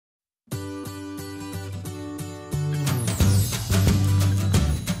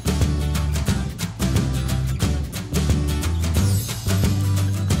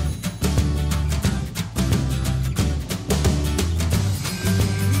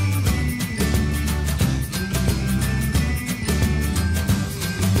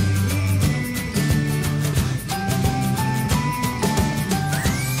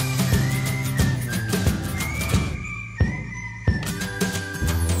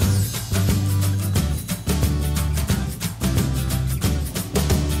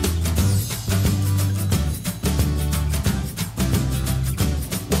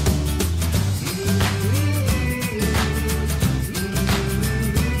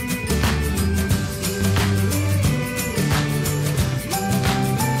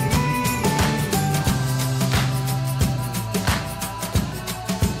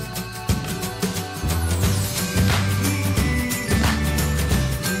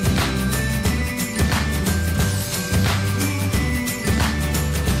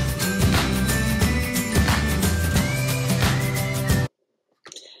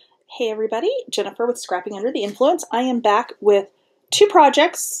Hey everybody, Jennifer with Scrapping Under the Influence. I am back with two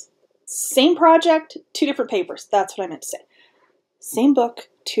projects, same project, two different papers. That's what I meant to say. Same book,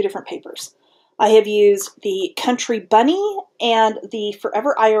 two different papers. I have used the Country Bunny and the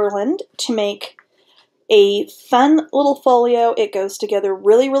Forever Ireland to make a fun little folio. It goes together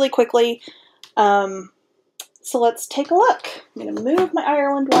really, really quickly. So let's take a look. I'm going to move my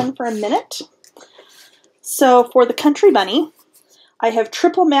Ireland one for a minute. So for the Country Bunny, I have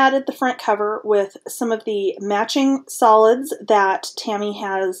triple matted the front cover with some of the matching solids that Tammy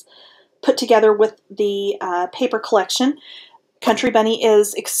has put together with the paper collection. Country Bunny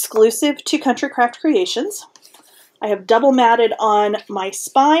is exclusive to Country Craft Creations. I have double matted on my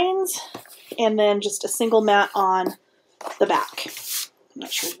spines and then just a single mat on the back. I'm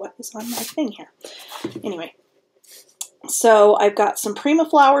not sure what is on my thing here. Anyway, so I've got some Prima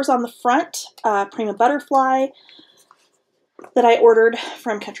flowers on the front, Prima butterfly, that I ordered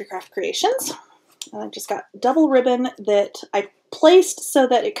from Country Craft Creations. I've just got double ribbon that I placed so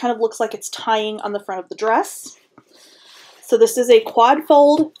that it kind of looks like it's tying on the front of the dress. So this is a quad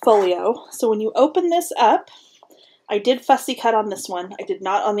fold folio. So when you open this up, I did fussy cut on this one. I did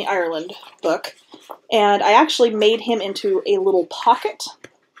not on the Ireland book. And I actually made him into a little pocket.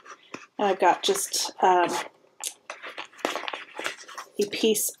 And I've got just a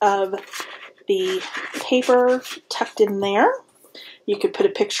piece of the paper tucked in there. You could put a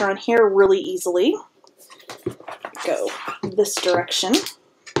picture on here really easily. Go this direction.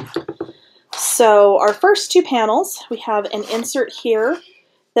 So our first two panels, we have an insert here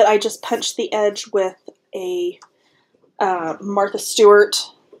that I just punched the edge with a Martha Stewart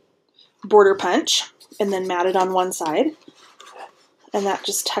border punch and then matted on one side. And that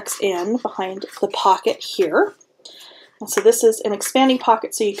just tucks in behind the pocket here. And so this is an expanding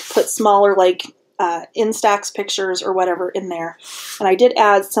pocket, so you can put smaller, like Instax pictures or whatever in there. And I did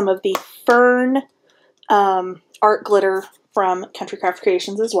add some of the fern art glitter from Country Craft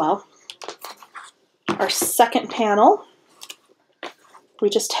Creations as well. Our second panel, we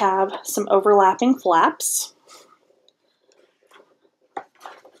just have some overlapping flaps.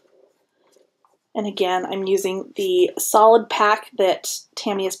 And again, I'm using the solid pack that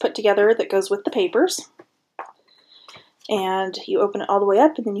Tammy has put together that goes with the papers. And you open it all the way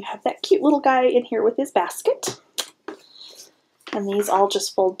up, and then you have that cute little guy in here with his basket. And these all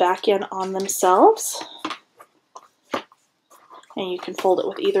just fold back in on themselves. And you can fold it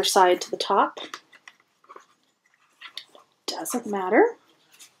with either side to the top. Doesn't matter.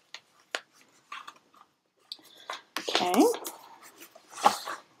 Okay.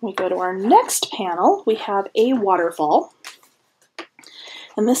 We go to our next panel. We have a waterfall.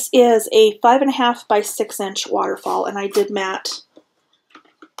 And this is a 5.5 by 6 inch waterfall, and I did mat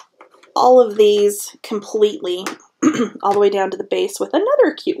all of these completely all the way down to the base with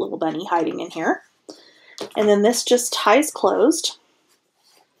another cute little bunny hiding in here. And then this just ties closed.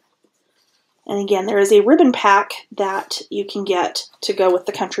 And again, there is a ribbon pack that you can get to go with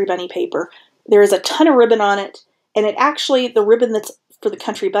the Country Bunny paper. There is a ton of ribbon on it, and it actually, the ribbon that's for the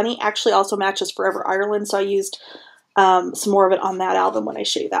Country Bunny actually also matches Forever Ireland, so I used some more of it on that album when I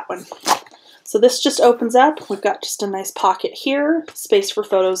show you that one. So this just opens up. We've got just a nice pocket here, space for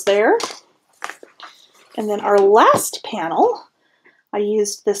photos there. And then our last panel, I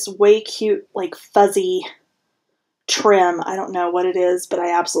used this way cute, like fuzzy trim. I don't know what it is, but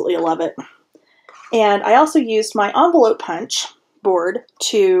I absolutely love it. And I also used my envelope punch board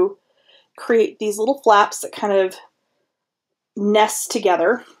to create these little flaps that kind of nest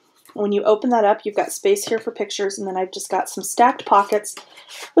together. When you open that up, you've got space here for pictures, and then I've just got some stacked pockets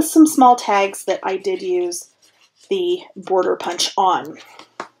with some small tags that I did use the border punch on.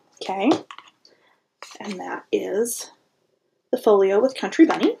 Okay, and that is the folio with Country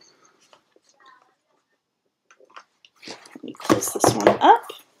Bunny. Let me close this one up.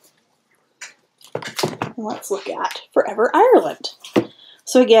 And let's look at Forever Ireland.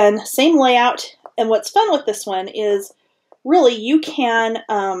 So again, same layout, and what's fun with this one is really you can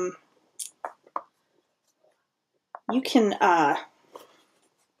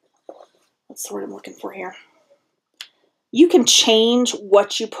what's the word I'm looking for here? You can change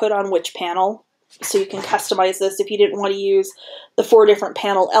what you put on which panel, so you can customize this. If you didn't want to use the 4 different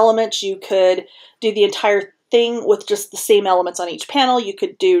panel elements, you could do the entire thing with just the same elements on each panel. You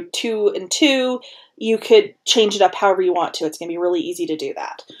could do 2 and 2. You could change it up however you want to. It's going to be really easy to do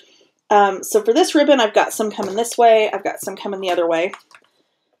that. So for this ribbon, I've got some coming this way. I've got some coming the other way.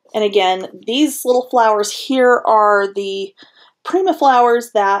 And again, these little flowers here are the Prima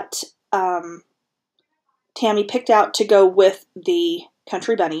flowers that Tammy picked out to go with the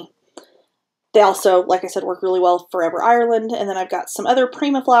Country Bunny. They also, like I said, work really well Forever Ireland. And then I've got some other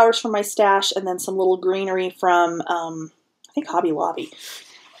Prima flowers from my stash, and then some little greenery from, I think, Hobby Lobby.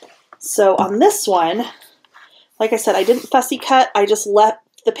 So on this one, like I said, I didn't fussy cut. I just left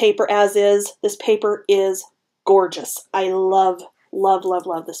the paper as is. This paper is gorgeous. I love, love, love,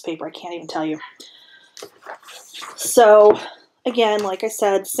 love this paper. I can't even tell you. So again, like I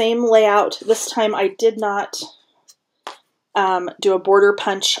said, same layout. This time I did not do a border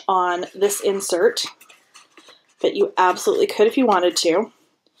punch on this insert, but you absolutely could if you wanted to.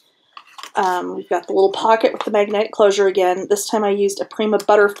 We've got the little pocket with the magnetic closure again. This time I used a Prima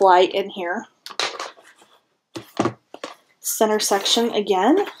butterfly in here. Center section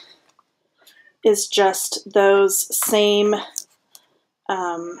again is just those same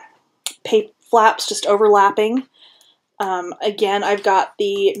paper flaps just overlapping. Again, I've got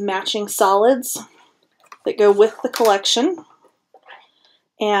the matching solids that go with the collection.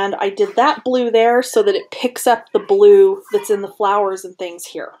 And I did that blue there so that it picks up the blue that's in the flowers and things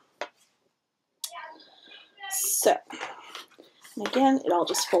here. So, and again, it all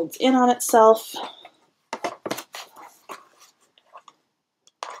just folds in on itself.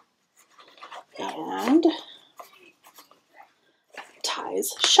 And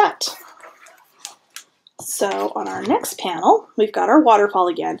ties shut. So on our next panel, we've got our waterfall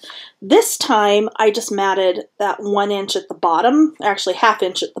again. This time I just matted that 1 inch at the bottom, actually ½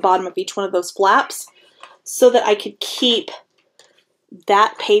 inch at the bottom of each one of those flaps, so that I could keep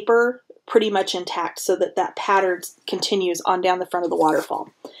that paper pretty much intact so that that pattern continues on down the front of the waterfall.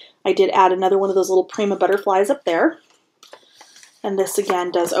 I did add another one of those little Prima butterflies up there. And this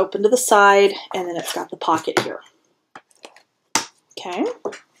again does open to the side, and then it's got the pocket here. Okay.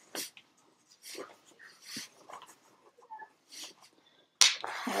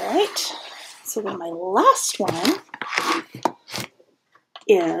 All right. So then my last one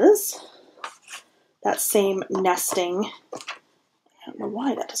is that same nesting. I don't know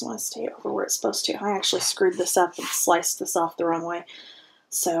why that doesn't want to stay over where it's supposed to. I actually screwed this up and sliced this off the wrong way.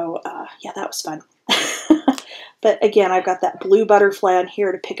 So yeah, that was fun. But again, I've got that blue butterfly on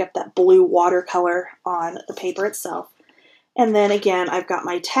here to pick up that blue watercolor on the paper itself. And then again, I've got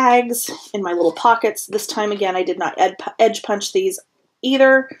my tags in my little pockets. This time again, I did not edge punch these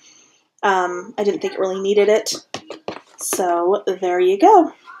either. I didn't think it really needed it. So there you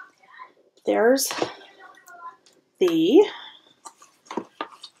go. There's the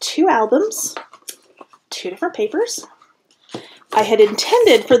 2 albums, 2 different papers. I had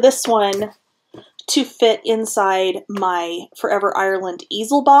intended for this one to fit inside my Forever Ireland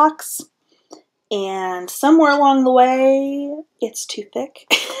easel box, and somewhere along the way it's too thick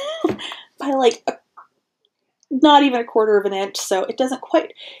by like not even ¼ of an inch, so it doesn't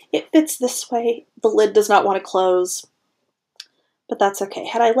quite, it fits this way. The lid does not want to close, but that's okay.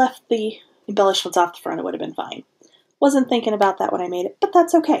 Had I left the embellishments off the front, it would have been fine. Wasn't thinking about that when I made it, but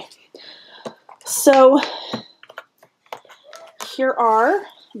that's okay. So here are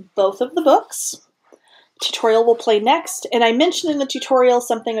both of the books. Tutorial will play next, and I mentioned in the tutorial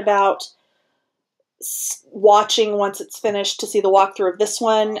something about watching once it's finished to see the walkthrough of this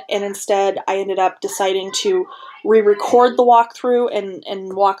one, and instead I ended up deciding to re-record the walkthrough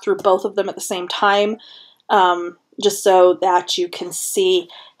and walk through both of them at the same time, just so that you can see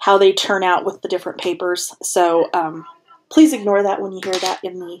how they turn out with the different papers. So please ignore that when you hear that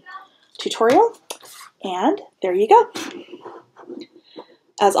in the tutorial, and there you go.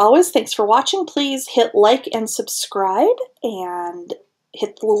 As always, thanks for watching. Please hit like and subscribe, and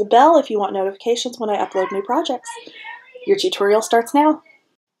hit the little bell if you want notifications when I upload new projects. Your tutorial starts now.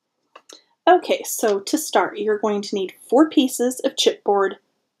 Okay, so to start, you're going to need 4 pieces of chipboard,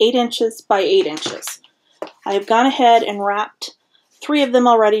 8 inches by 8 inches. I have gone ahead and wrapped 3 of them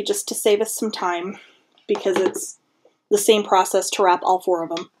already just to save us some time, because it's the same process to wrap all 4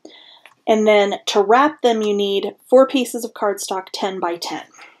 of them. And then to wrap them, you need 4 pieces of cardstock 10 by 10.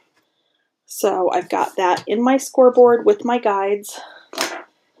 So I've got that in my scoreboard with my guides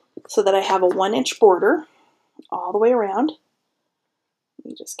so that I have a 1 inch border all the way around.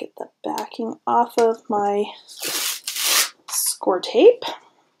 Let me just get the backing off of my score tape.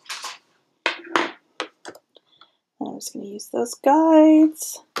 And I'm just going to use those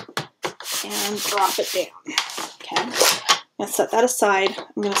guides and drop it down. Okay. I'm going to set that aside.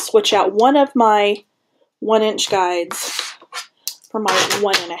 I'm going to switch out one of my 1 inch guides for my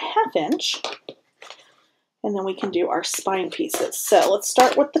 1.5 inch. And then we can do our spine pieces. So let's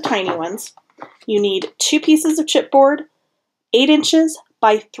start with the tiny ones. You need 2 pieces of chipboard, 8 inches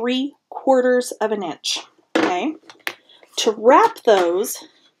by 3/4 of an inch. Okay. To wrap those,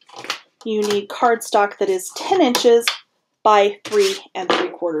 you need cardstock that is 10 inches by 3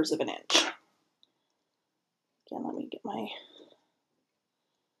 3/4 of an inch. Again, let me get my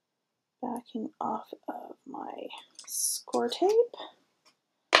backing off of my score tape.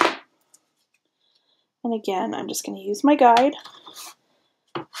 And again, I'm just going to use my guide.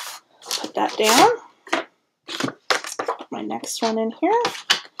 Put that down. Put my next one in here.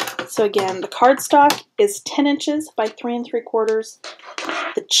 So again, the cardstock is 10 inches by 3 3/4.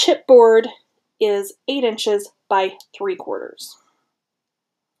 The chipboard is 8 inches by 3/4.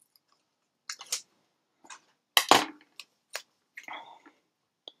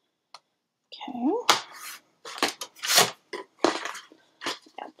 Okay.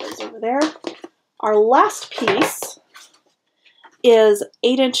 Add those over there. Our last piece is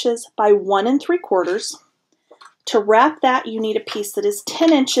 8 inches by 1 3/4. To wrap that, you need a piece that is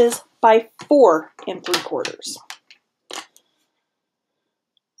 10 inches by 4 3/4.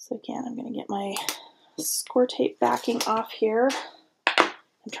 So again, I'm going to get my score tape backing off here.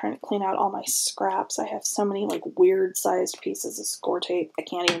 I'm trying to clean out all my scraps. I have so many like weird sized pieces of score tape. I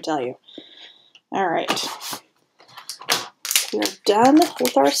can't even tell you. All right. We are done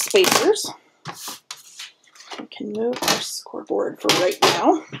with our spacers. We can move our scoreboard for right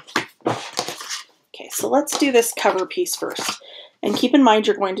now. Okay, so let's do this cover piece first. And keep in mind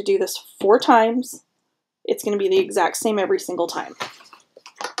you're going to do this 4 times. It's going to be the exact same every single time.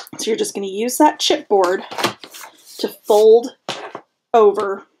 So you're just going to use that chipboard to fold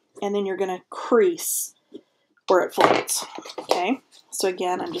over, and then you're going to crease where it folds. Okay, so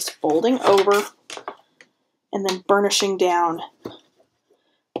again, I'm just folding over and then burnishing down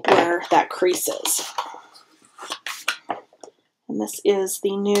where that crease is. And this is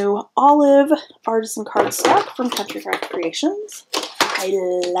the new Olive Artisan Cardstock from Country Craft Creations. I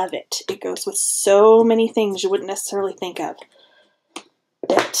love it. It goes with so many things you wouldn't necessarily think of.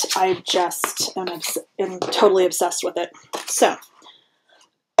 That I just am totally obsessed with it. So,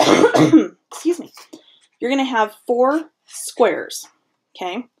 excuse me. You're going to have 4 squares,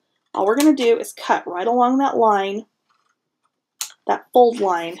 okay? All we're going to do is cut right along that line, that fold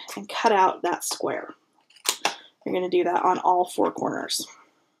line, and cut out that square. You're going to do that on all 4 corners.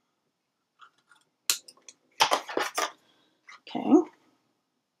 Okay.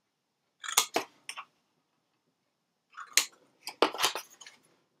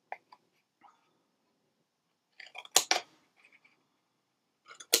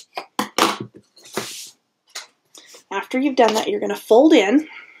 After you've done that, you're going to fold in.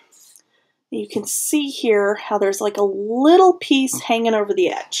 You can see here how there's like a little piece hanging over the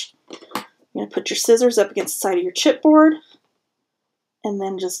edge. You're going to put your scissors up against the side of your chipboard and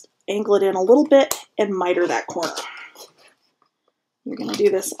then just angle it in a little bit and miter that corner. You're going to do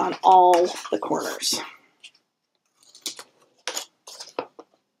this on all the corners.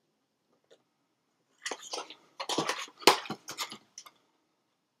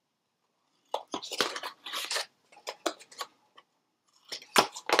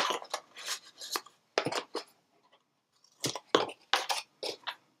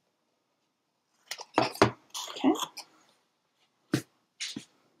 Okay.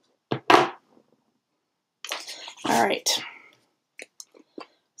 All right.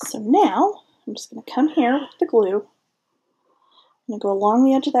 So now I'm just going to come here with the glue. I'm going to go along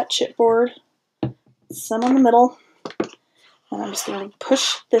the edge of that chipboard, some on the middle, and I'm just going to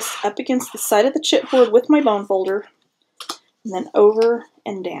push this up against the side of the chipboard with my bone folder, and then over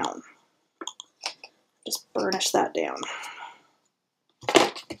and down. Just burnish that down.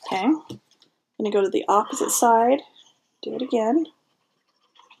 Okay. I'm going to go to the opposite side, do it again.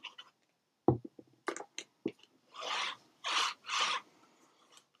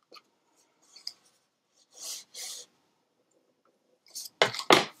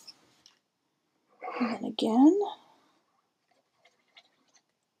 And then again.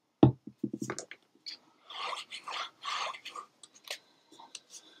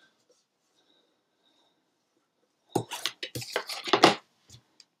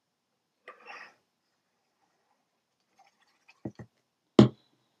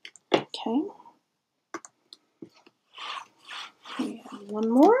 Okay. And one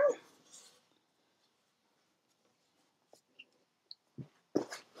more.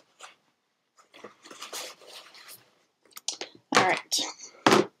 All right.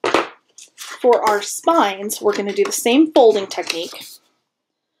 For our spines, we're going to do the same folding technique.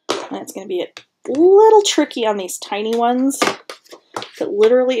 And it's going to be a little tricky on these tiny ones. But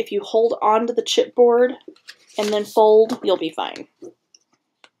literally, if you hold on to the chipboard and then fold, you'll be fine.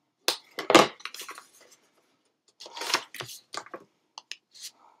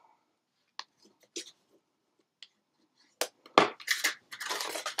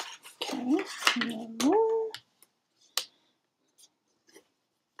 Okay, one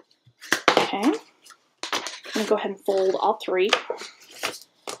more. Okay. going to go ahead and fold all three.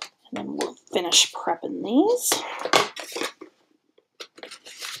 And then we'll finish prepping these.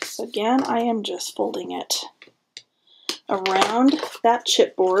 So again, I am just folding it around that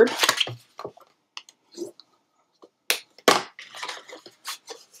chipboard.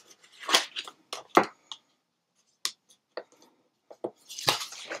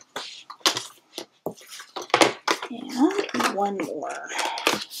 And one more.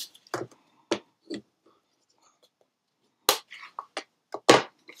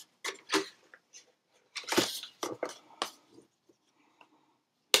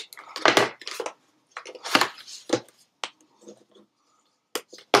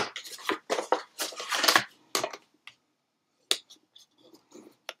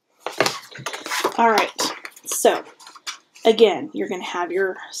 All right, so again, you're going to have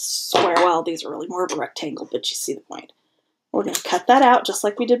your square. Well, these are really more of a rectangle, but you see the point. We're going to cut that out just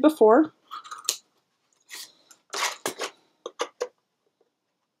like we did before.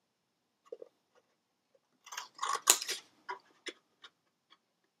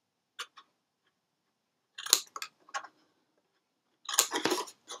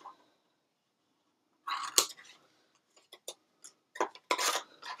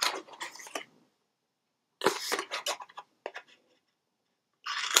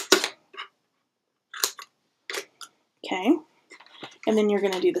 Okay, and then you're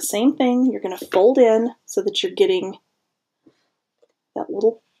going to do the same thing. You're going to fold in so that you're getting that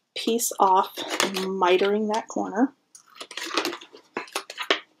little piece off and mitering that corner.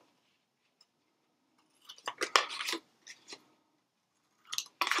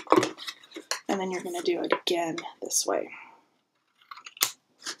 And then you're going to do it again this way.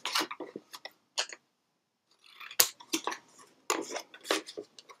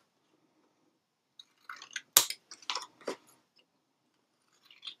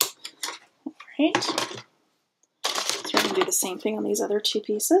 Right. So we're going to do the same thing on these other two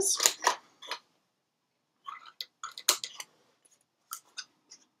pieces.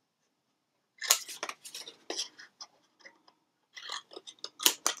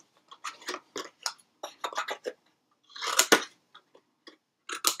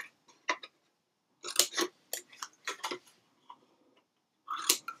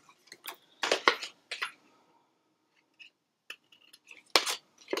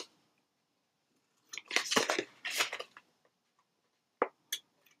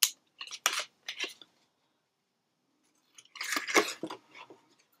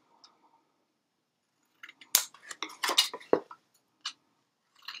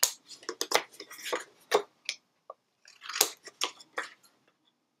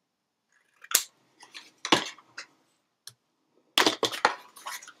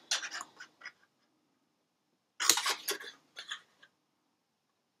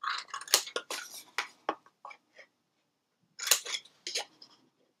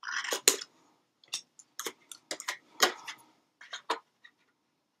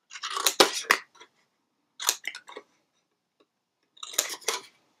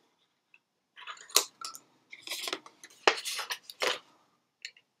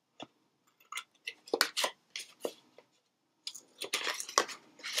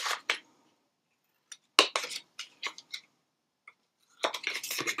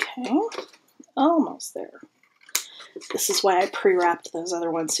 Okay, almost there. This is why I pre-wrapped those other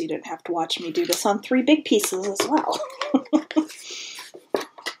ones so you didn't have to watch me do this on 3 big pieces as well.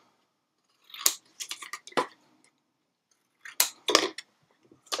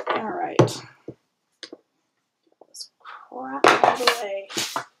 All right. Let's crap out of the way.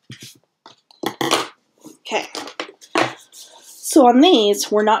 Okay. So on these,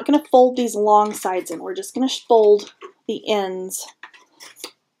 we're not going to fold these long sides in. We're just going to fold the ends,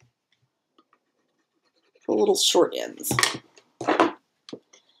 the little short ends. I'm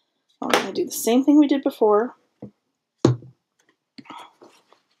going to do the same thing we did before.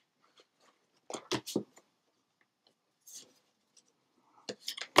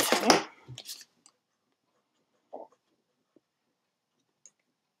 Okay.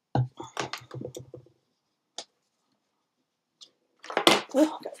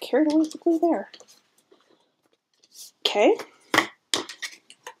 Oh, got carried away with the glue there. Okay.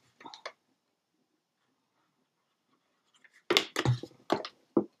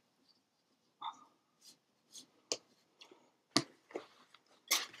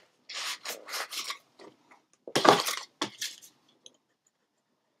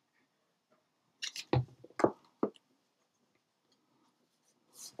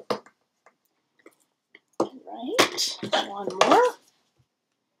 Right, one more.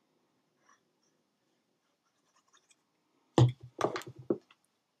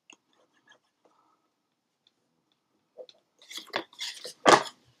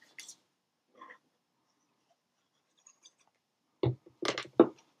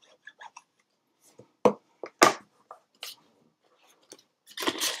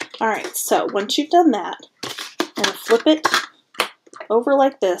 All right, so once you've done that, I'm going to flip it over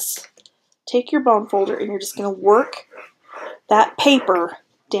like this. Take your bone folder and you're just going to work that paper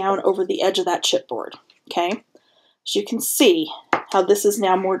down over the edge of that chipboard, okay? As you can see how this is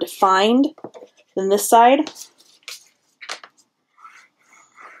now more defined than this side.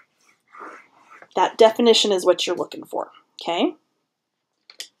 That definition is what you're looking for, okay?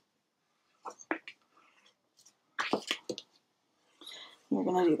 You're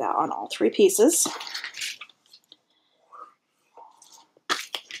going to do that on all 3 pieces.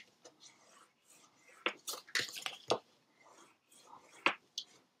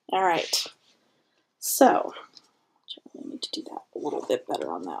 All right, so I need to do that a little bit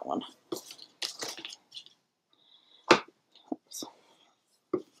better on that one. Oops.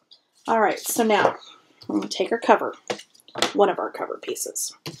 All right, so now I'm going to take our cover, one of our cover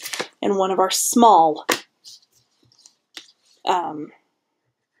pieces, and one of our small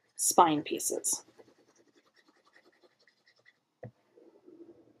spine pieces.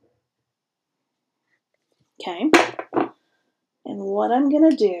 Okay, and what I'm going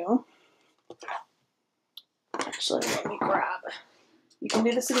to do, actually let me grab, you can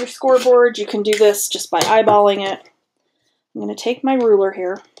do this in your scoreboard, you can do this just by eyeballing it. I'm going to take my ruler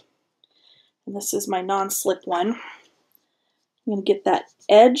here, and this is my non-slip one. I'm going to get that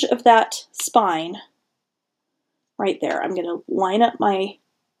edge of that spine right there. I'm going to line up my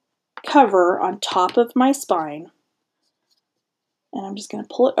cover on top of my spine, and I'm just going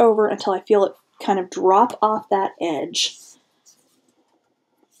to pull it over until I feel it kind of drop off that edge.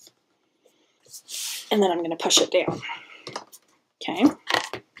 And then I'm going to push it down. Okay,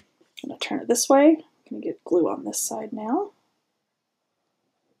 I'm going to turn it this way. I'm going to get glue on this side now.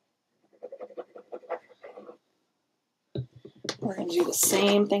 We're going to do the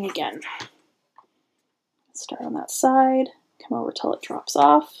same thing again. Start on that side, come over till it drops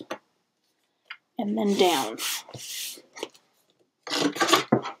off, and then down.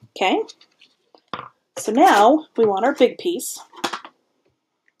 Okay, so now we want our big piece.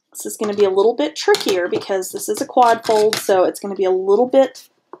 This is going to be a little bit trickier because this is a quad fold, so it's going to be a little bit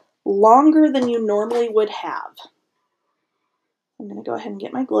longer than you normally would have. I'm going to go ahead and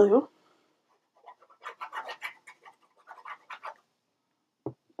get my glue.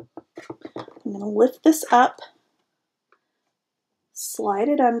 I'm going to lift this up, slide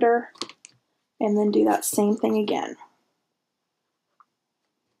it under, and then do that same thing again.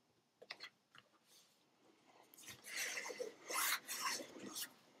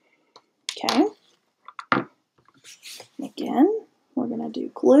 Okay. Again, we're going to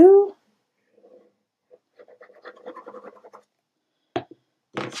do glue. So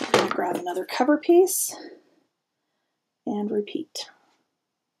I'm going to grab another cover piece and repeat.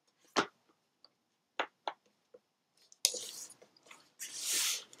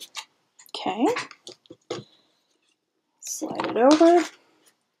 Okay. Slide it over.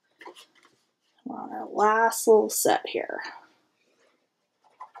 We're on our last little set here.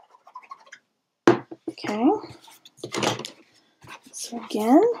 Okay, so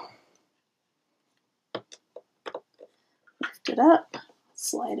again, lift it up,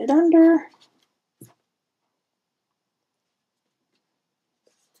 slide it under,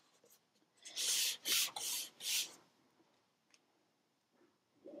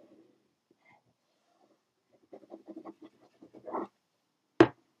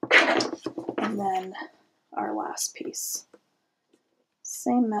 and then our last piece.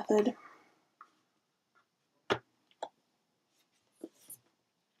 Same method.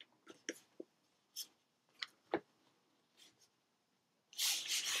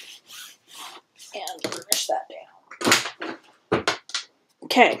 And burnish that down.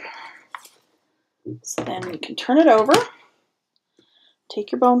 Okay, so then you can turn it over,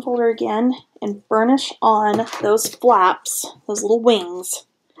 take your bone folder again, and burnish on those flaps, those little wings,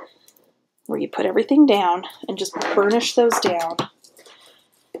 where you put everything down, and just burnish those down.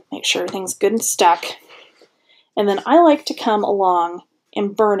 Make sure everything's good and stuck. And then I like to come along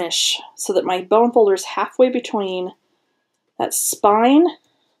and burnish so that my bone folder is halfway between that spine,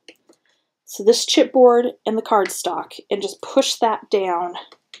 so this chipboard and the cardstock, and just push that down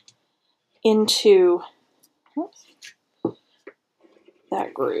into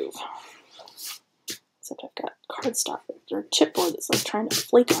that groove. Except I've got cardstock or chipboard that's like trying to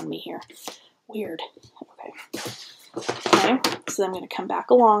flake on me here. Weird. Okay. Okay, so then I'm going to come back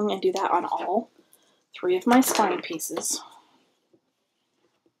along and do that on all 3 of my spine pieces.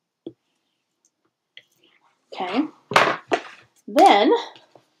 Okay. Then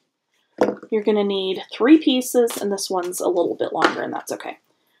you're going to need 3 pieces, and this one's a little bit longer, and that's okay.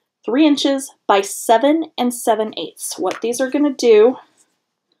 3 inches by 7 7/8. What these are going to do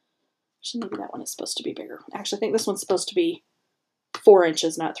Actually, maybe that one is supposed to be bigger. Actually, I think this one's supposed to be 4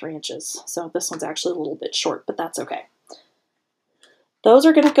 inches, not 3 inches. So this one's actually a little bit short, but that's okay. Those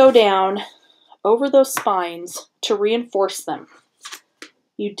are going to go down over those spines to reinforce them.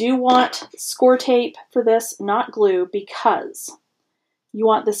 You do want score tape for this, not glue, because you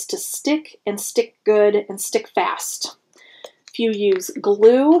want this to stick and stick good and stick fast. If you use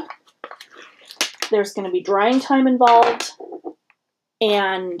glue, there's going to be drying time involved,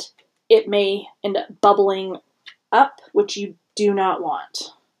 and it may end up bubbling up, which you do not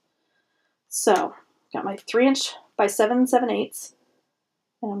want. So, got my 3 inch by 7 7/8,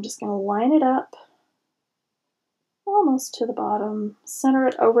 and I'm just going to line it up almost to the bottom, center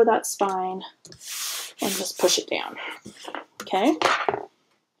it over that spine, and just push it down. Okay, I'm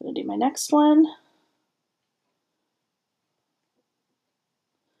going to do my next one.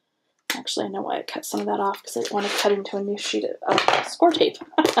 Actually, I know why I cut some of that off, because I didn't want to cut into a new sheet of score tape.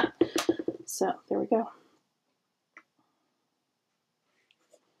 So, there we go.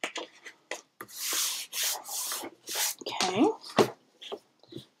 Okay,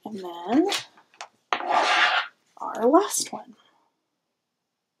 and then our last one.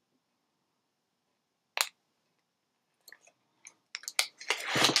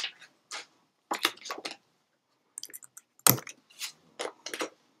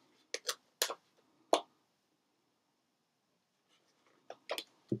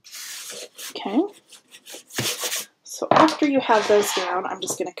 Okay, so after you have those down, I'm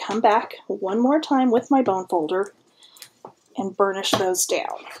just going to come back one more time with my bone folder and burnish those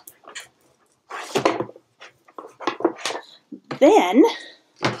down. Then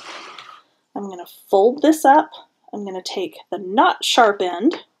I'm going to fold this up. I'm going to take the not sharp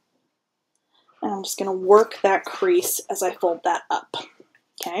end, and I'm just going to work that crease as I fold that up.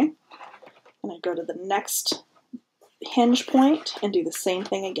 Okay, I'm going to go to the next hinge point and do the same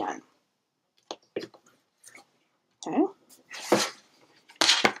thing again. Okay,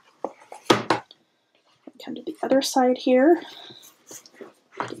 come to the other side here,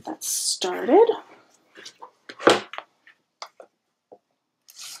 get that started.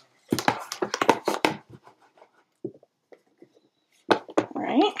 All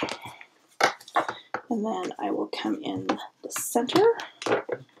right, and then I will come in the center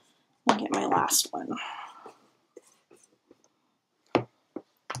and get my last one.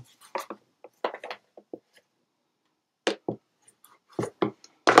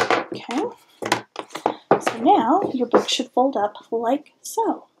 Okay, so now your book should fold up like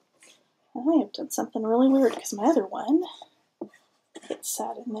so. I have done something really weird because my other one, it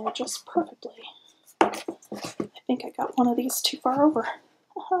sat in there just perfectly. I think I got one of these too far over.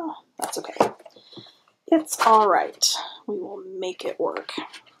 That's okay. It's all right. We will make it work.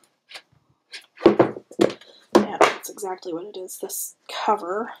 Yeah, that's exactly what it is. This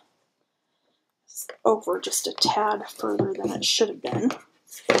cover is over just a tad further than it should have been.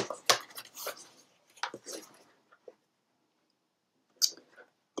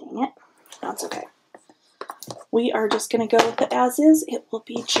 Dang it. That's okay. We are just going to go with it as is. It will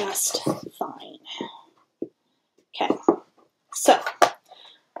be just fine. Okay, so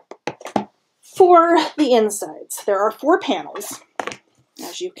for the insides, there are 4 panels,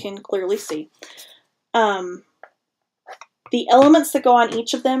 as you can clearly see. The elements that go on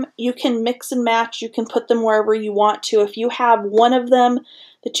each of them, you can mix and match. You can put them wherever you want to. If you have one of them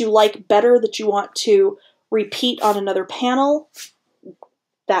that you like better, that you want to repeat on another panel,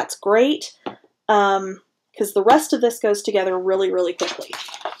 that's great, because the rest of this goes together really, really quickly.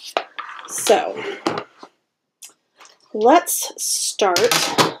 So let's start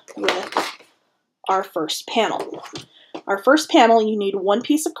with our first panel. Our first panel, you need 1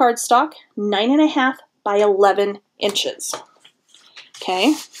 piece of cardstock, 9.5 by 11 inches.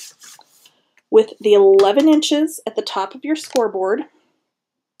 Okay, with the 11 inches at the top of your scoreboard,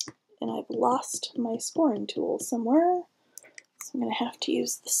 and I've lost my scoring tool somewhere, so I'm going to have to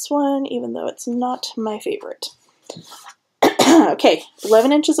use this one, even though it's not my favorite. Okay,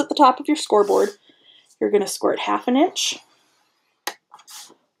 11 inches at the top of your scoreboard. You're going to score it 1/2 inch,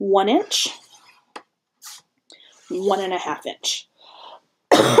 1 inch, 1.5 inch.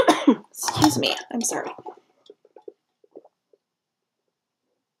 Excuse me, I'm sorry.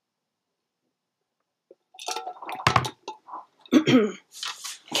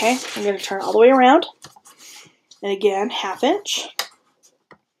 Okay, I'm going to turn all the way around. And again, 1/2 inch,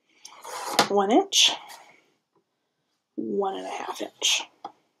 1 inch, 1.5 inch.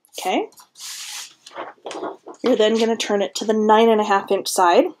 Okay. You're then going to turn it to the 9.5 inch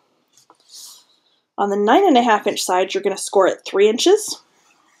side. On the 9.5 inch side, you're going to score it 3 inches,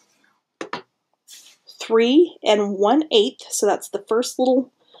 3 1/8, so that's the first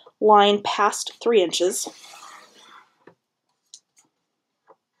little line past 3 inches.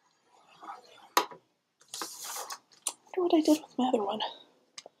 I wonder what I did with my other one.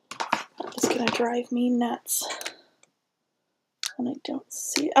 That is going to drive me nuts. And I don't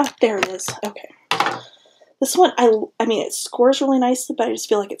see it. Oh, there it is. Okay. This one, I mean, it scores really nicely, but I just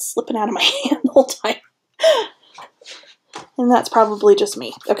feel like it's slipping out of my hand the whole time. And that's probably just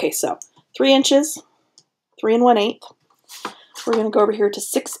me. Okay, so 3 inches, 3 1/8. We're going to go over here to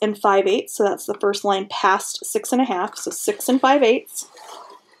 6 5/8. So that's the first line past 6 1/2. So 6 5/8.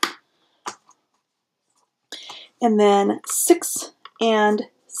 And then 6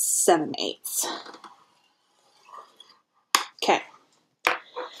 7/8. Okay.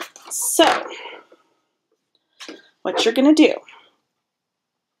 So what you're going to do,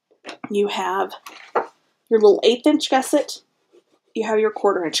 you have your little 1/8 inch gusset, you have your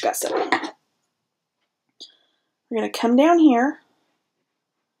 1/4 inch gusset. We're going to come down here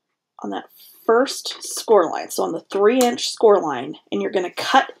on that first score line, so on the 3 inch score line, and you're going to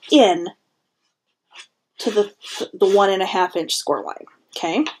cut in to the 1 1/2 inch score line.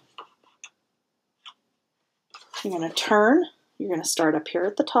 Okay? You're going to turn, you're going to start up here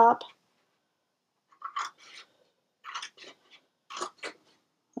at the top.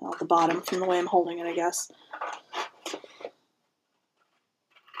 Well, the bottom from the way I'm holding it, I guess.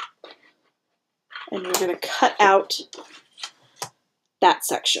 And you're going to cut out that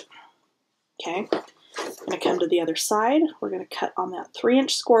section. Okay? I'm going to come to the other side. We're going to cut on that 3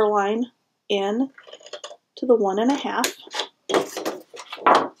 inch score line in to the 1 1/2.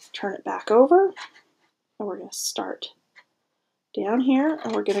 Turn it back over. And we're going to start down here,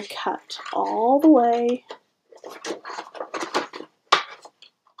 and we're going to cut all the way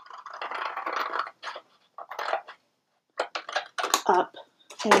up,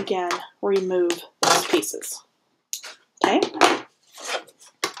 and again, remove those pieces. Okay?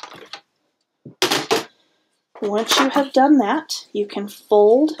 Once you have done that, you can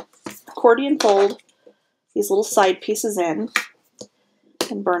accordion fold these little side pieces in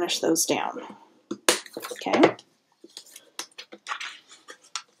and burnish those down. Okay?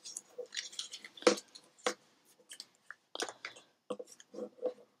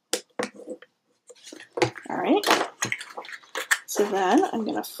 All right. So then I'm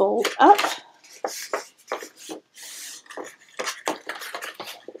going to fold up,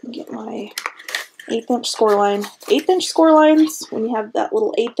 get my 1/8 inch score line. 1/8 inch score lines, when you have that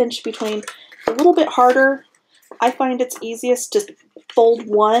little 1/8 inch between, a little bit harder. I find it's easiest to fold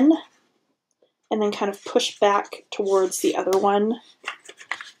one and then kind of push back towards the other one,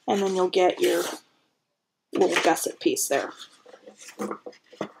 and then you'll get your little gusset piece there.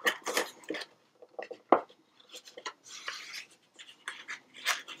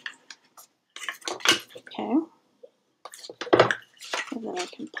 Okay, and then I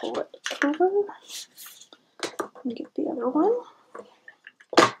can pull it over and get the other one.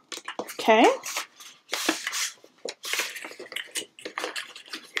 Okay.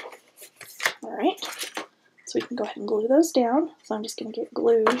 All right, so we can go ahead and glue those down. So I'm just going to get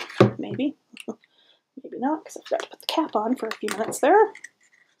glue, maybe not, because I forgot to put the cap on for a few minutes there. I'm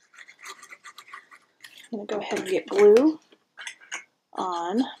going to go ahead and get glue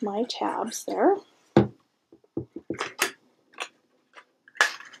on my tabs there.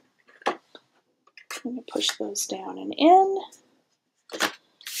 I'm going to push those down and in.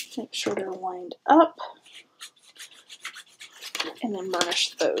 Make sure they're lined up. And then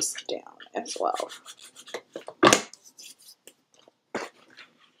burnish those down as well.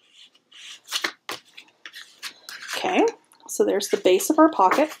 Okay, so there's the base of our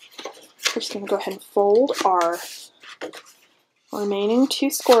pocket. We're just going to go ahead and fold our remaining 2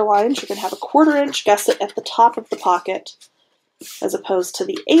 score lines. You're going to have a 1/4 inch gusset at the top of the pocket, as opposed to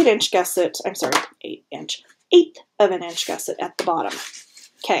the 1/8 inch gusset, I'm sorry, 1/8 of an inch gusset at the bottom.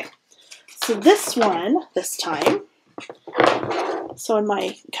 Okay, so this time, so in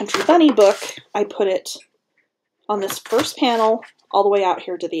my Country Bunny book, I put it on this first panel all the way out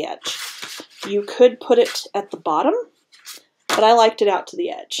here to the edge. You could put it at the bottom, but I liked it out to the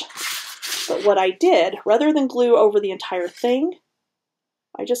edge. But what I did, rather than glue over the entire thing,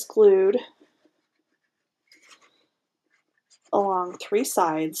 I just glued along 3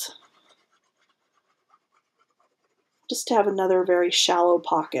 sides, just to have another very shallow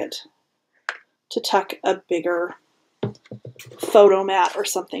pocket to tuck a bigger photo mat or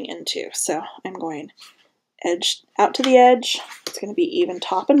something into. So I'm going edge out to the edge. It's going to be even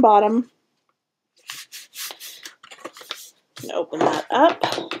top and bottom. I'm going to open that up,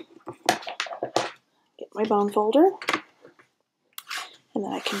 get my bone folder, and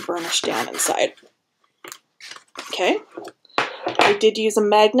then I can burnish down inside. Okay, I did use a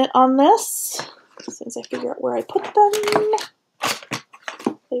magnet on this. As soon as I figure out where I put them.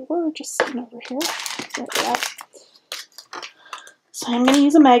 They were just sitting over here. There we go. So I'm going to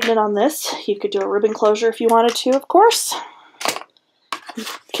use a magnet on this. You could do a ribbon closure if you wanted to, of course. You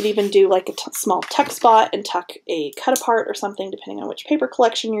could even do like a small tuck spot and tuck a cut apart or something, depending on which paper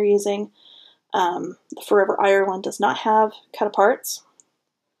collection you're using. The Forever Ireland does not have cut aparts.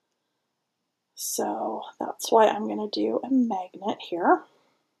 So that's why I'm going to do a magnet here.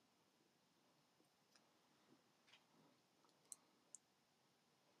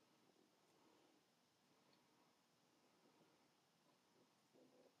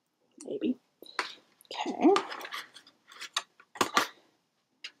 Maybe. Okay.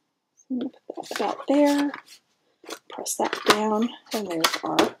 I'm going to put that about there. Press that down, and there's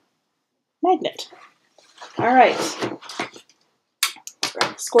our magnet. All right.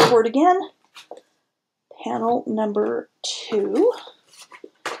 Grab the scoreboard again. Panel number 2.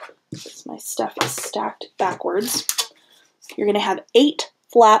 Because my stuff is stacked backwards. You're going to have 8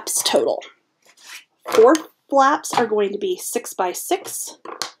 flaps total. 4 flaps are going to be 6 by 6.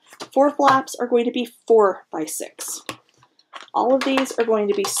 4 flaps are going to be 4 by 6. All of these are going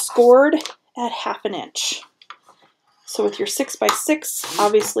to be scored at 1/2 inch. So with your 6 by 6,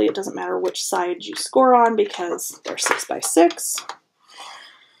 obviously it doesn't matter which side you score on because they're 6 by 6.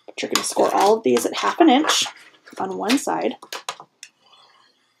 But you're going to score all of these at 1/2 inch on one side.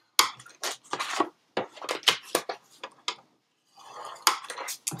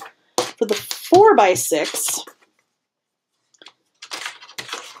 For the 4 by 6,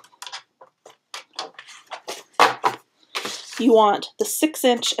 you want the 6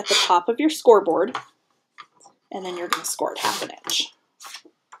 inch at the top of your scoreboard, and then you're going to score at 1/2 inch.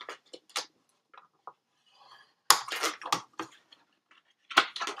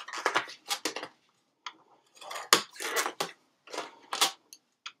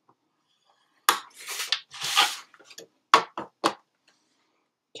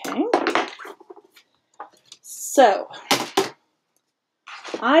 Okay. So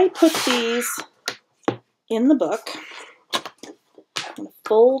I put these in the book. I'm going to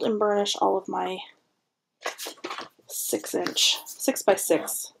fold and burnish all of my 6 by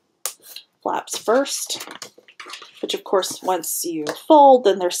 6 flaps first, which of course once you fold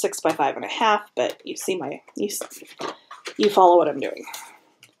then they're 6 by 5.5, but you see you follow what I'm doing.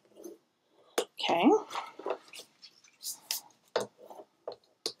 Okay.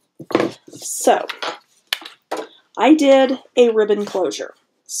 So I did a ribbon closure.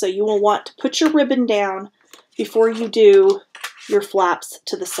 So you will want to put your ribbon down before you do your flaps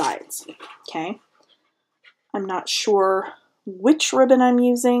to the sides. Okay. I'm not sure which ribbon I'm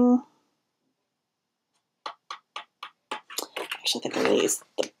using. Actually, I think I'm going to use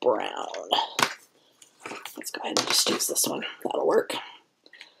the brown. Let's go ahead and just use this one. That'll work.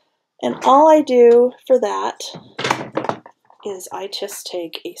 And all I do for that is I just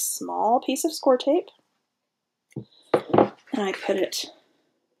take a small piece of score tape and I put it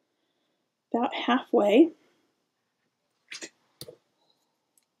about halfway.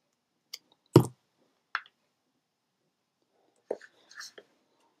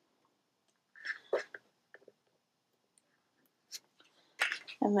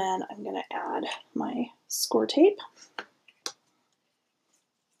 And then I'm going to add my score tape.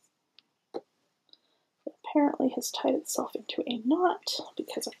 It apparently has tied itself into a knot,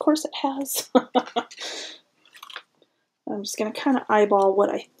 because of course it has. I'm just going to kind of eyeball what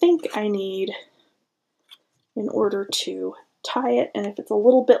I think I need in order to tie it, and if it's a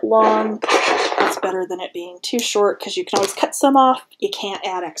little bit long, that's better than it being too short, because you can always cut some off. You can't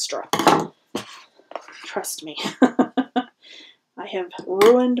add extra. Trust me. I have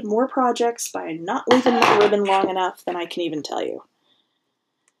ruined more projects by not leaving my ribbon long enough than I can even tell you.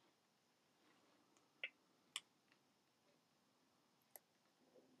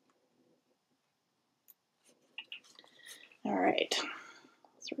 All right,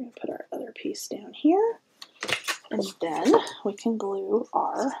 so we're going to put our other piece down here, and then we can glue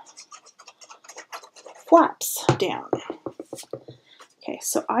our flaps down. Okay,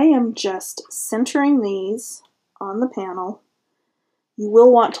 so I am just centering these on the panel. You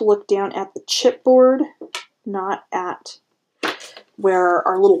will want to look down at the chipboard, not at where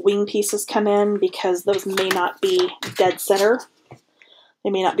our little wing pieces come in, because those may not be dead center.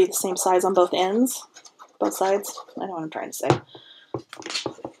 They may not be the same size on both ends, both sides. I know what I'm trying to say.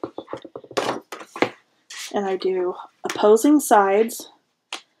 And I do opposing sides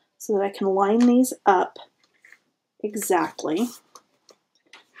so that I can line these up exactly.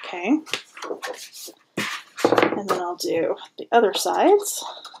 Okay. And then I'll do the other sides.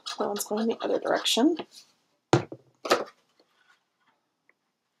 That one's going the other direction.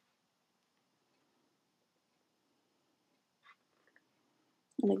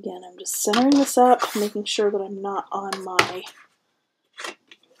 And again, I'm just centering this up, making sure that I'm not on my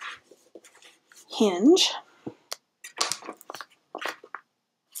hinge.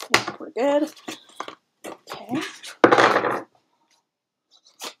 I think we're good. Okay.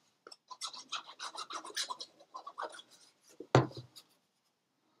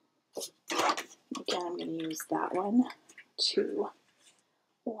 Again, I'm going to use that one to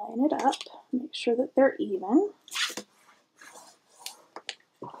line it up, make sure that they're even.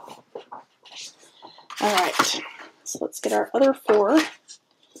 All right, so let's get our other 4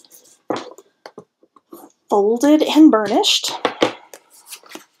 folded and burnished.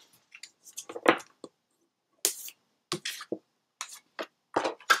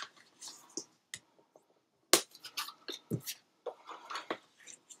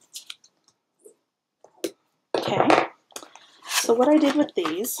 Okay, so what I did with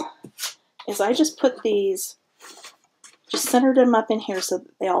these is I just put these, just centered them up in here so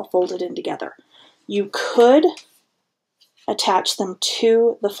that they all folded in together. You could attach them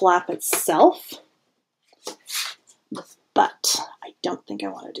to the flap itself, but I don't think I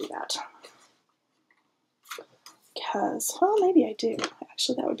want to do that. Because, well, maybe I do.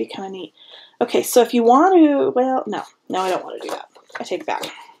 Actually, that would be kind of neat. Okay, so if you want to, well, no, I don't want to do that. I take it back.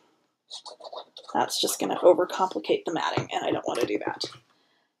 That's just going to overcomplicate the matting, and I don't want to do that.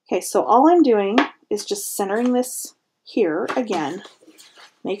 Okay, so all I'm doing is just centering this here again,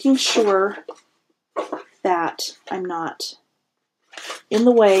 making sure that I'm not in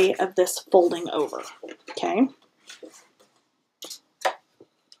the way of this folding over, okay?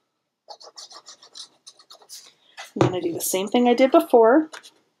 I'm going to do the same thing I did before.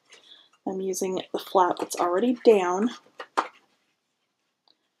 I'm using the flap that's already down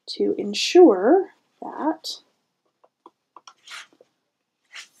to ensure that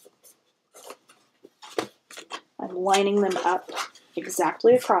I'm lining them up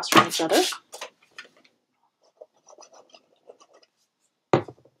exactly across from each other.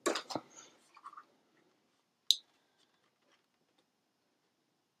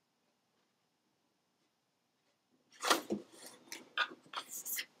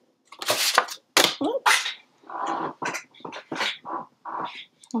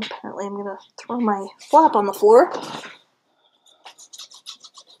 Apparently I'm going to throw my flap on the floor.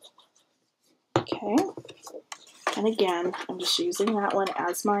 Okay, and again, I'm just using that one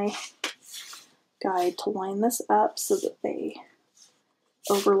as my guide to line this up so that they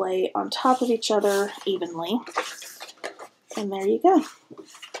overlay on top of each other evenly. And there you go.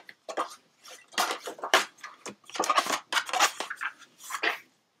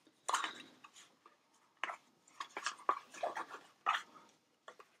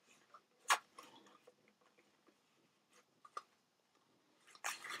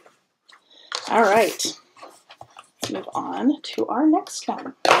 All right, let's move on to our next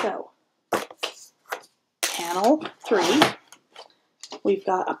one. So, panel 3, we've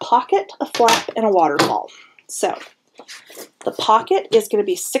got a pocket, a flap, and a waterfall. So, the pocket is going to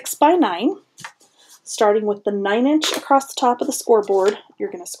be 6 by 9, starting with the 9-inch across the top of the scoreboard.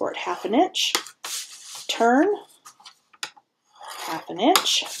 You're going to score it 1/2 inch, turn, 1/2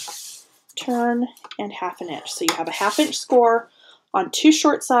 inch, turn, and 1/2 inch. So you have a 1/2 inch score on 2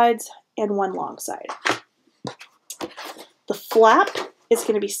 short sides and 1 long side. The flap is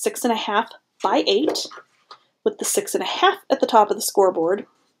going to be 6.5 by 8 with the 6.5 at the top of the scoreboard.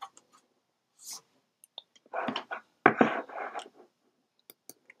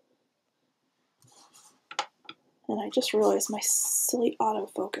 And I just realized my silly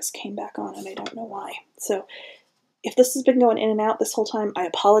autofocus came back on and I don't know why. So if this has been going in and out this whole time, I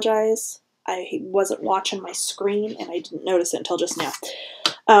apologize. I wasn't watching my screen and I didn't notice it until just now.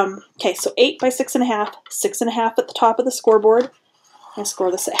 Okay, so 8 by 6.5, 6.5 at the top of the scoreboard. I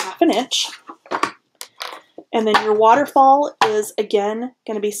score this at 1/2 inch. And then your waterfall is again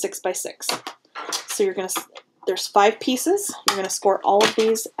going to be 6 by 6. So you're going to, there's 5 pieces. You're going to score all of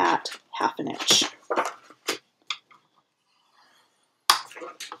these at 1/2 inch.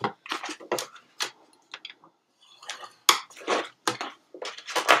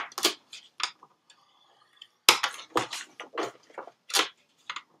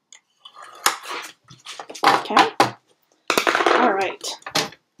 Okay. All right.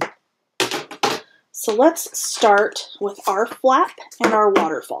 So let's start with our flap and our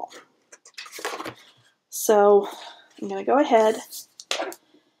waterfall. So I'm going to go ahead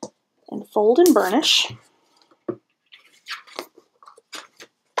and fold and burnish.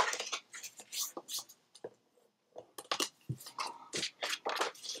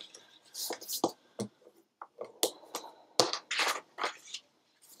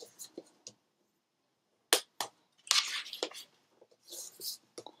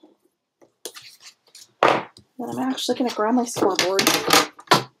 actually going to grab my scoreboard.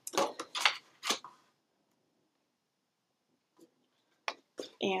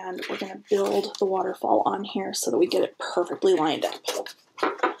 And we're going to build the waterfall on here so that we get it perfectly lined up.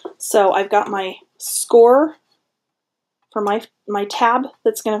 So I've got my score for my tab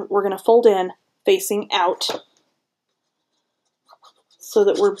we're going to fold in facing out so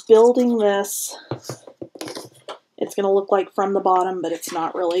that we're building this. It's going to look like from the bottom, but it's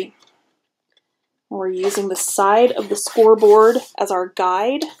not really. And we're using the side of the scoreboard as our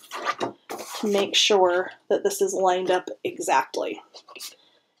guide to make sure that this is lined up exactly.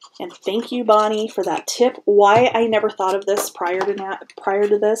 And thank you, Bonnie, for that tip. Why I never thought of this prior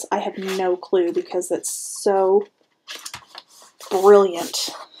to this, I have no clue, because it's so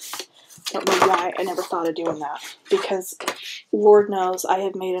brilliant. I don't know why I never thought of doing that, because Lord knows I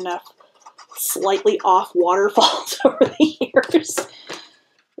have made enough slightly off waterfalls over the years.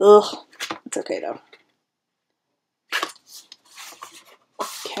 Ugh, it's okay though.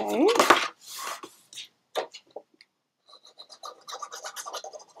 Okay.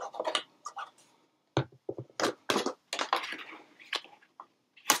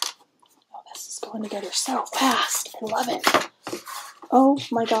 Going together so fast. I love it. Oh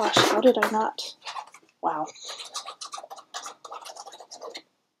my gosh, how did I not? Wow.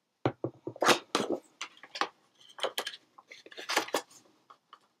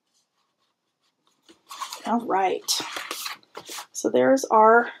 All right. So there's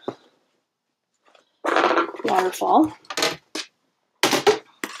our waterfall.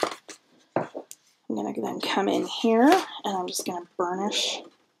 I'm going to then come in here and I'm just going to burnish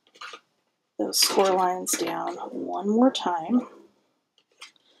those score lines down one more time.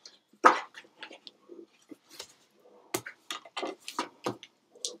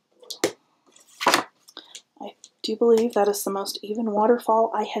 I do believe that is the most even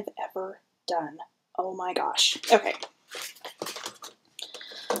waterfall I have ever done. Oh my gosh. Okay.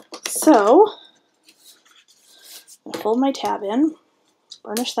 So, I'm going to fold my tab in,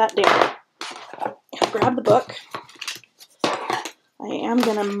 burnish that down, grab the book. I am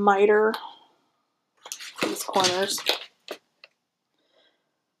going to miter these corners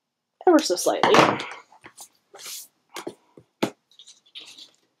ever so slightly.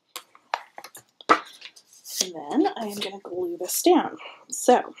 And then I am going to glue this down.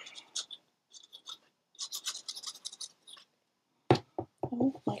 So,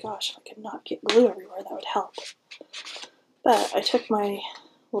 oh my gosh, if I could not get glue everywhere, that would help. But I took my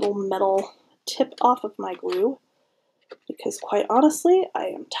little metal tip off of my glue because, quite honestly, I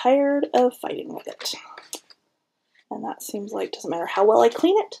am tired of fighting with it. And that seems like doesn't matter how well I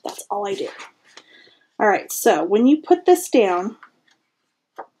clean it, that's all I do. Alright, so when you put this down,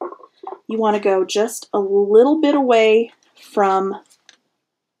 you want to go just a little bit away from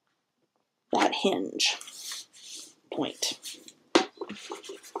that hinge point.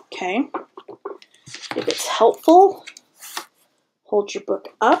 Okay? If it's helpful, hold your book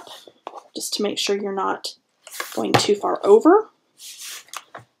up just to make sure you're not going too far over.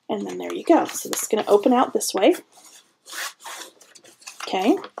 And then there you go. So this is going to open out this way.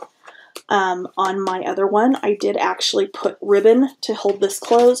 Okay. On my other one, I did actually put ribbon to hold this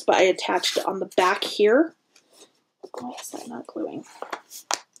closed, but I attached it on the back here. Why is that not gluing?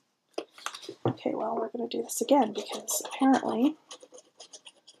 Okay, well, we're going to do this again because apparently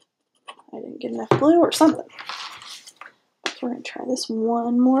I didn't get enough glue or something. So we're going to try this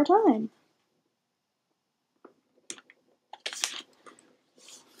one more time.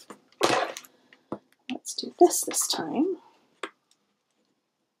 Let's do this time.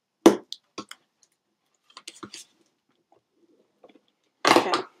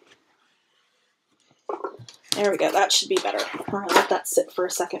 Okay. There we go. That should be better. We're going to let that sit for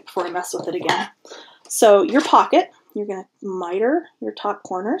a second before I mess with it again. So your pocket, you're going to miter your top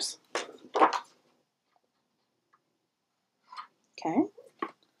corners. Okay.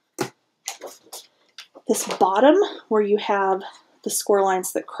 This bottom, where you have the score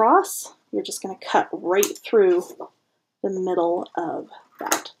lines that cross, you're just going to cut right through the middle of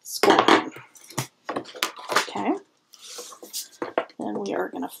that score line. Okay. Then we are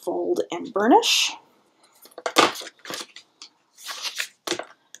going to fold and burnish.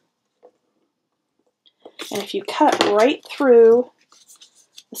 And if you cut right through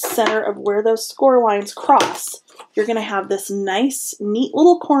the center of where those score lines cross, you're going to have this nice, neat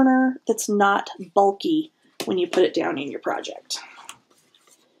little corner that's not bulky when you put it down in your project.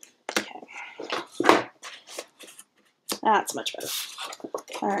 Okay. That's much better.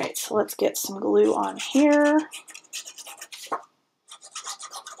 All right, so let's get some glue on here.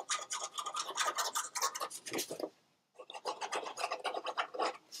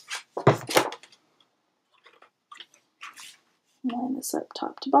 this up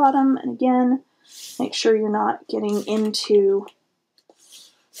top to bottom, and again, make sure you're not getting into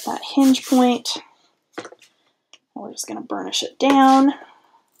that hinge point. We're just going to burnish it down,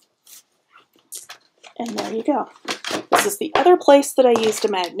 and there you go. This is the other place that I used a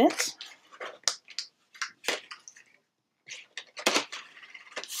magnet.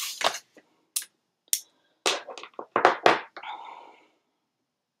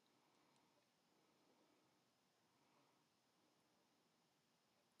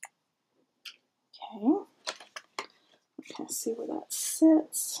 Okay, kind of see where that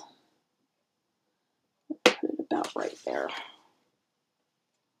sits. Put it about right there.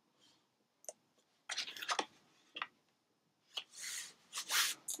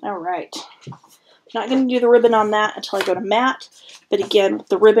 All right, not going to do the ribbon on that until I go to matte, but again,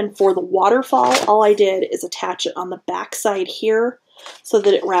 the ribbon for the waterfall, all I did is attach it on the back side here so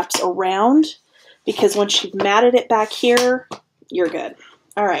that it wraps around, because once you've matted it back here, you're good.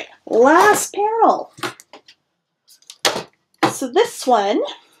 All right, last panel. So this one,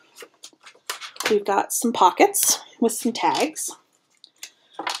 we've got some pockets with some tags.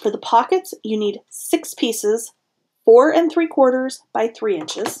 For the pockets, you need 6 pieces, 4 3/4 by 3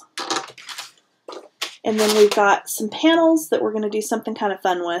 inches. And then we've got some panels that we're going to do something kind of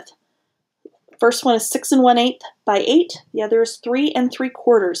fun with. First one is 6 1/8 by 8. The other is 3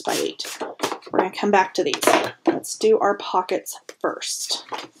 3/4 by 8. We're going to come back to these. Let's do our pockets first.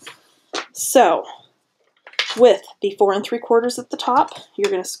 So with the 4 3/4 at the top,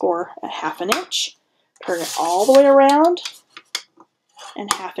 you're going to score a 1/2 inch, turn it all the way around, and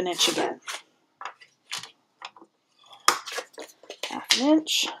 1/2 inch again. 1/2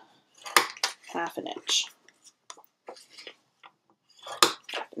 inch, 1/2 inch.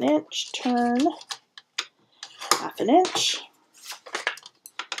 1/2 inch, turn, 1/2 inch,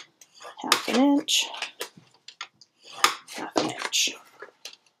 1/2 inch, 1/2 inch.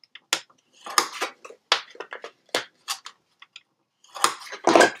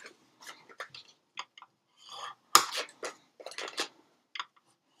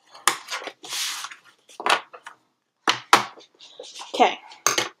 Okay,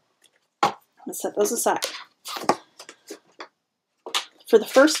 let's set those aside. For the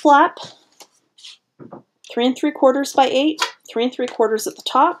first flap, 3 3/4 by 8, 3 3/4 at the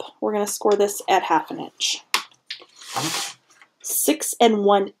top. We're going to score this at 1/2 inch. 6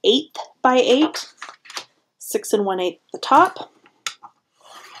 1/8 by 8, 6 1/8 at the top.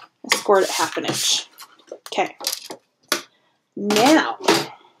 I scored at 1/2 inch. Okay, now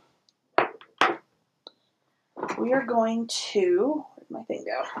we are going to, where'd my thing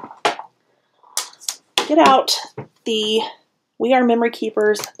go? Get out the We Are Memory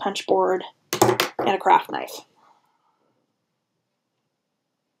Keepers punch board and a craft knife.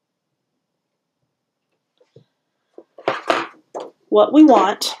 What we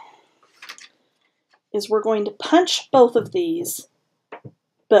want is we're going to punch both of these,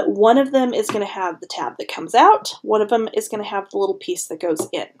 but one of them is going to have the tab that comes out, one of them is going to have the little piece that goes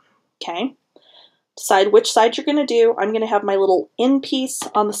in, okay? Decide which side you're going to do. I'm going to have my little in piece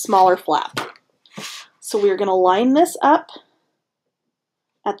on the smaller flap. So we're going to line this up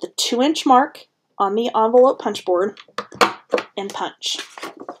at the 2-inch mark on the envelope punch board and punch.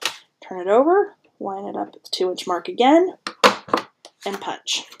 Turn it over, line it up at the 2-inch mark again, and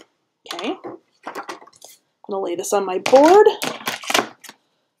punch. Okay, I'm going to lay this on my board.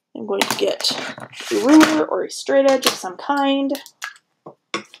 I'm going to get a ruler or a straight edge of some kind.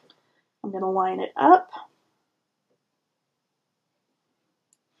 I'm going to line it up.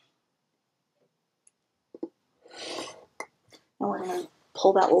 And we're going to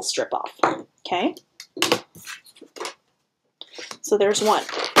pull that little strip off. Okay? So there's one.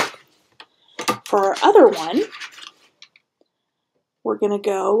 For our other one, we're going to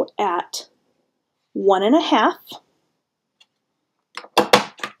go at 1 1/2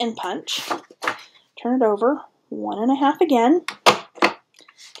 and punch. Turn it over, 1 1/2 again,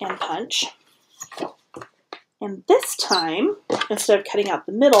 and punch. And this time, instead of cutting out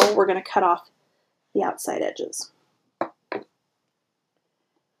the middle, we're going to cut off the outside edges.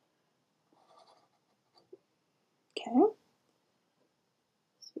 Okay.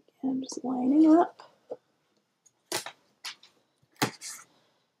 So again, just lining up.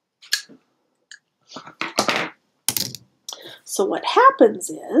 So what happens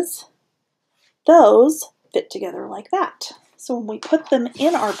is those fit together like that. So when we put them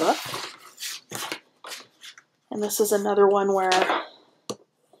in our book, and this is another one where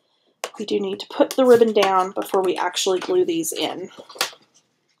we do need to put the ribbon down before we actually glue these in.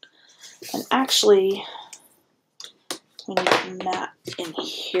 And actually, we need to mat in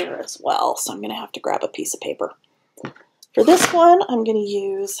here as well, so I'm going to have to grab a piece of paper. For this one, I'm going to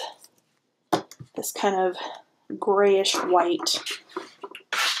use this kind of grayish white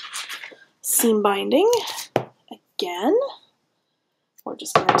seam binding. Again, we're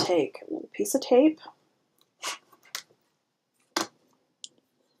just going to take a little piece of tape.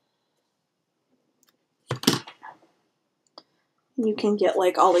 You can get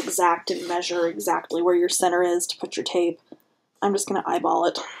like all exact and measure exactly where your center is to put your tape. I'm just going to eyeball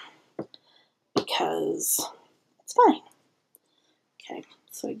it because it's fine. Okay,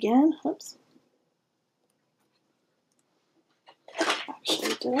 so again, whoops.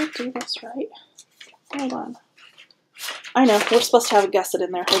 Actually, did I do this right? Hold on. I know, we're supposed to have a gusset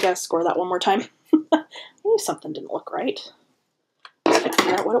in there. I gotta score that one more time. I knew something didn't look right. I couldn't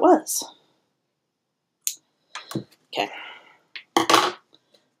figure out what it was. Okay.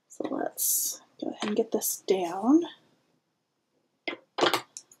 So let's go ahead and get this down.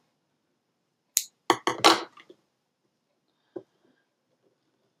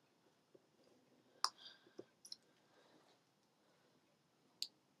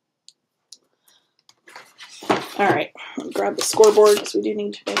 All right, grab the scoreboard because we do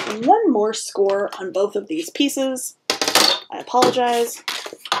need to make one more score on both of these pieces. I apologize.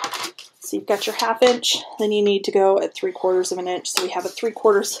 So you've got your 1/2 inch, then you need to go at 3/4 of an inch. So we have a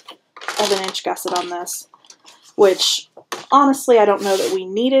 3/4 of an inch gusset on this, which honestly I don't know that we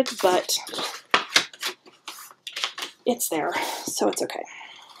needed, but it's there, so it's okay.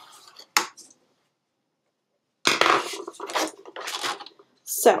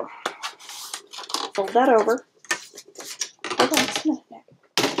 So fold that over. Hold on just a minute, Nick.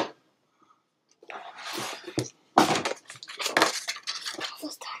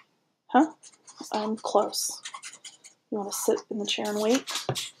 Huh? I'm close. You want to sit in the chair and wait?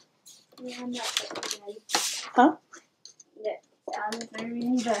 Yeah, I'm not ready. Huh? I'm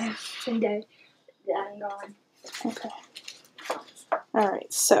very but I'm gone. Okay.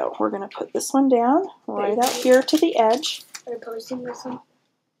 Alright, so we're going to put this one down right out here to the edge. Are you posting this one?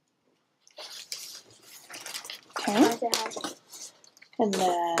 Okay. And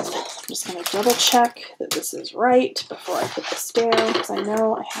then I'm just going to double check that this is right before I put this down, because I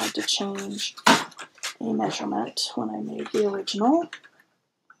know I had to change a measurement when I made the original.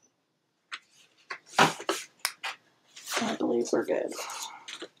 I believe we're good.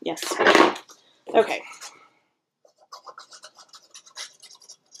 Yes. Okay.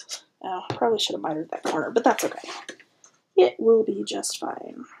 Oh, probably should have mitered that corner, but that's okay. It will be just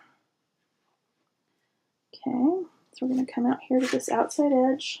fine. Okay, so we're going to come out here to this outside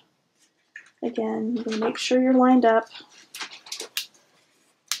edge. Again, you're going to make sure you're lined up.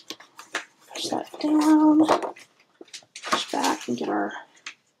 Push that down. Push back and get our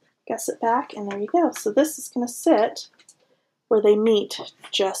gusset back, and there you go. So this is going to sit where they meet,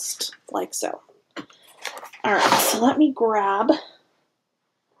 just like so. All right, so let me grab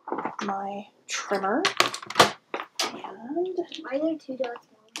my trimmer. And why are there 2 dots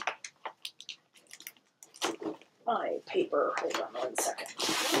now? my paper. Hold on 1 second.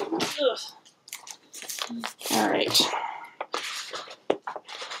 Ugh. All right.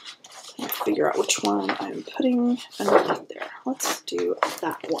 I'll figure out which one I'm putting underneath there. Let's do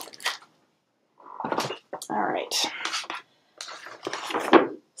that one. All right.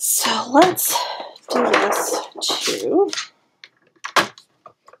 So let's do this too. I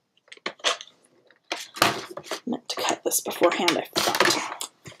meant to cut this beforehand, I forgot.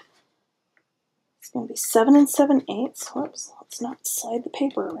 It's going to be 7 7/8. Whoops, let's not slide the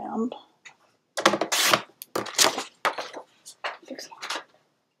paper around.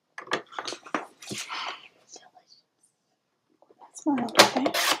 That's not okay.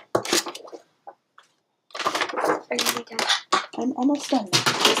 Are you done? I'm almost done.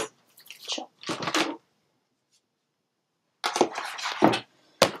 Just chill.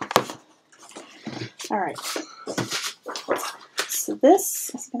 All right. So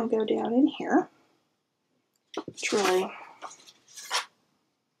this is going to go down in here. It's really,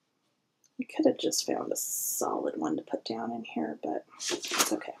 you could have just found a solid one to put down in here, but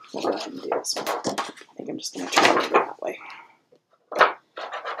it's okay. We'll go ahead and do this one. I think I'm just going to try to do it that way.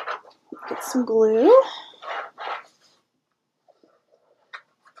 Get some glue.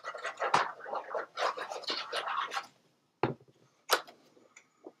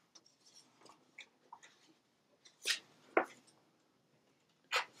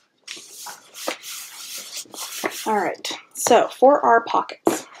 All right, so for our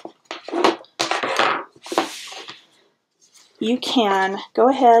pockets, you can go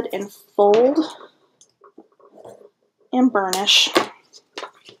ahead and fold and burnish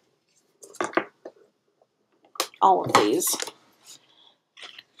all of these,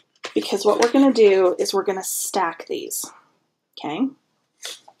 because what we're going to do is we're going to stack these. Okay.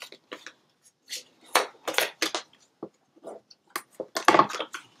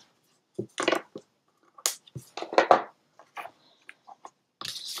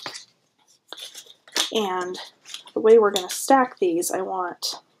 And the way we're going to stack these, I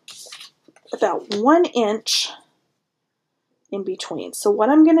want about 1 inch in between. So what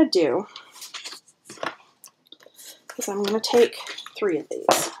I'm going to do is I'm going to take 3 of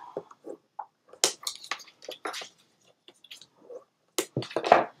these.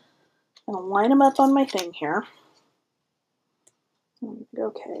 I'm going to line them up on my thing here.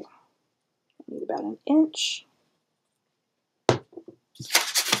 Okay, I need about 1 inch.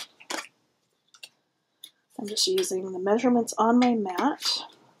 I'm just using the measurements on my mat.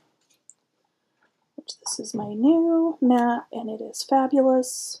 This is my new mat, and it is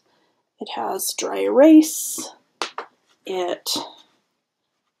fabulous. It has dry erase. It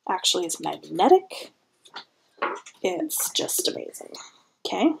actually is magnetic. It's just amazing.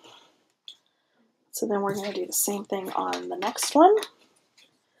 Okay, so then we're going to do the same thing on the next one.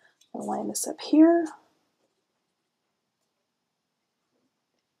 I'll line this up here.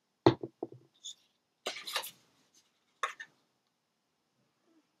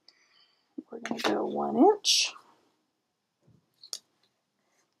 We're going to go 1 inch.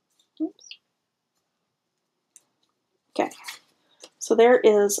 Oops. Okay, so there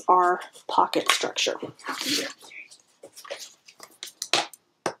is our pocket structure.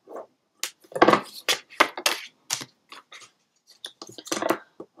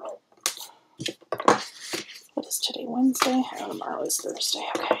 What is today, Wednesday? Oh, tomorrow is Thursday,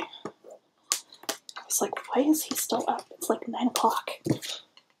 okay. I was like, why is he still up? It's like 9 o'clock.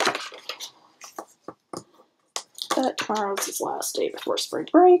 But tomorrow's his last day before spring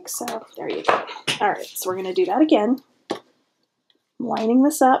break, so there you go. Alright, so we're going to do that again. I'm lining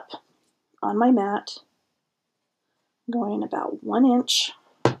this up on my mat, going about 1 inch.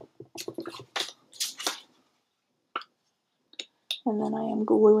 And then I am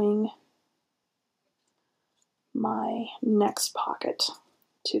gluing my next pocket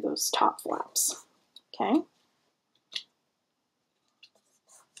to those top flaps. Okay?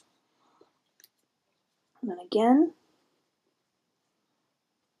 And then again,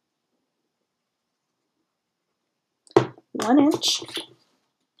 one inch.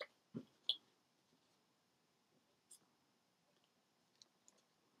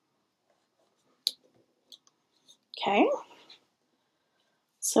 Okay?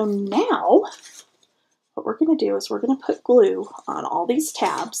 So now, what we're going to do is we're going to put glue on all these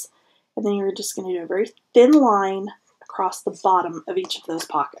tabs, and then you're just going to do a very thin line across the bottom of each of those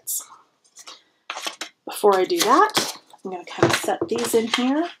pockets. Before I do that, I'm going to kind of set these in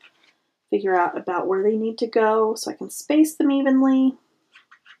here, figure out about where they need to go so I can space them evenly.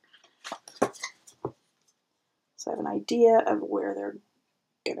 So I have an idea of where they're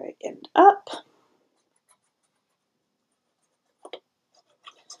going to end up.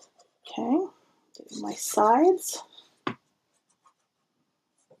 Okay, do my sides.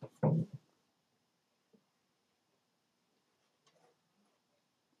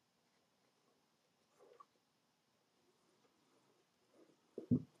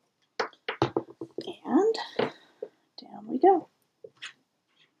 And down we go.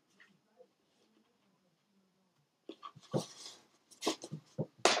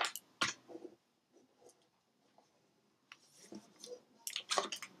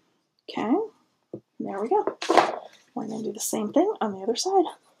 Okay, there we go. We're going to do the same thing on the other side.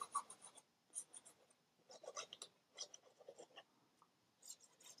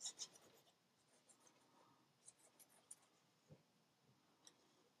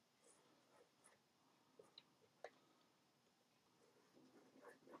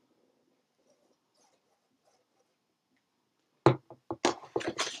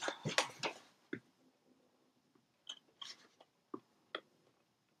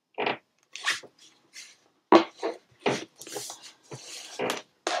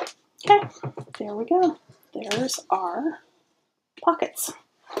 Okay, there we go. There's our pockets.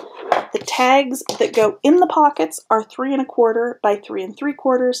 The tags that go in the pockets are 3 1/4 by 3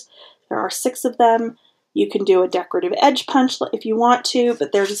 3/4. There are 6 of them. You can do a decorative edge punch if you want to,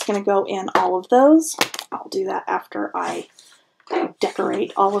 but they're just going to go in all of those. I'll do that after I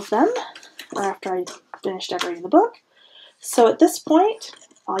decorate all of them, or after I finish decorating the book. So at this point,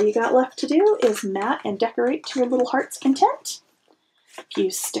 all you got left to do is mat and decorate to your little heart's content. If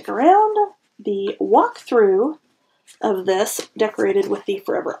you stick around, the walkthrough of this, decorated with the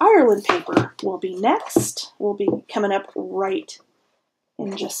Forever Ireland paper, will be next. Will be coming up right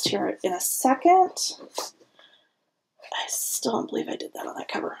in just here in a second. I still don't believe I did that on that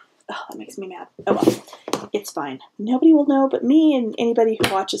cover. Oh, that makes me mad. Oh well. It's fine. Nobody will know but me and anybody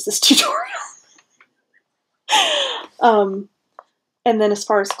who watches this tutorial. And then as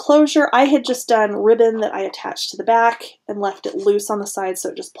far as closure, I had just done ribbon that I attached to the back and left it loose on the side so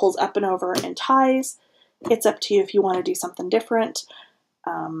it just pulls up and over and ties. It's up to you if you want to do something different.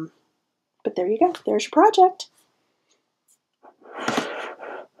 But there you go. There's your project.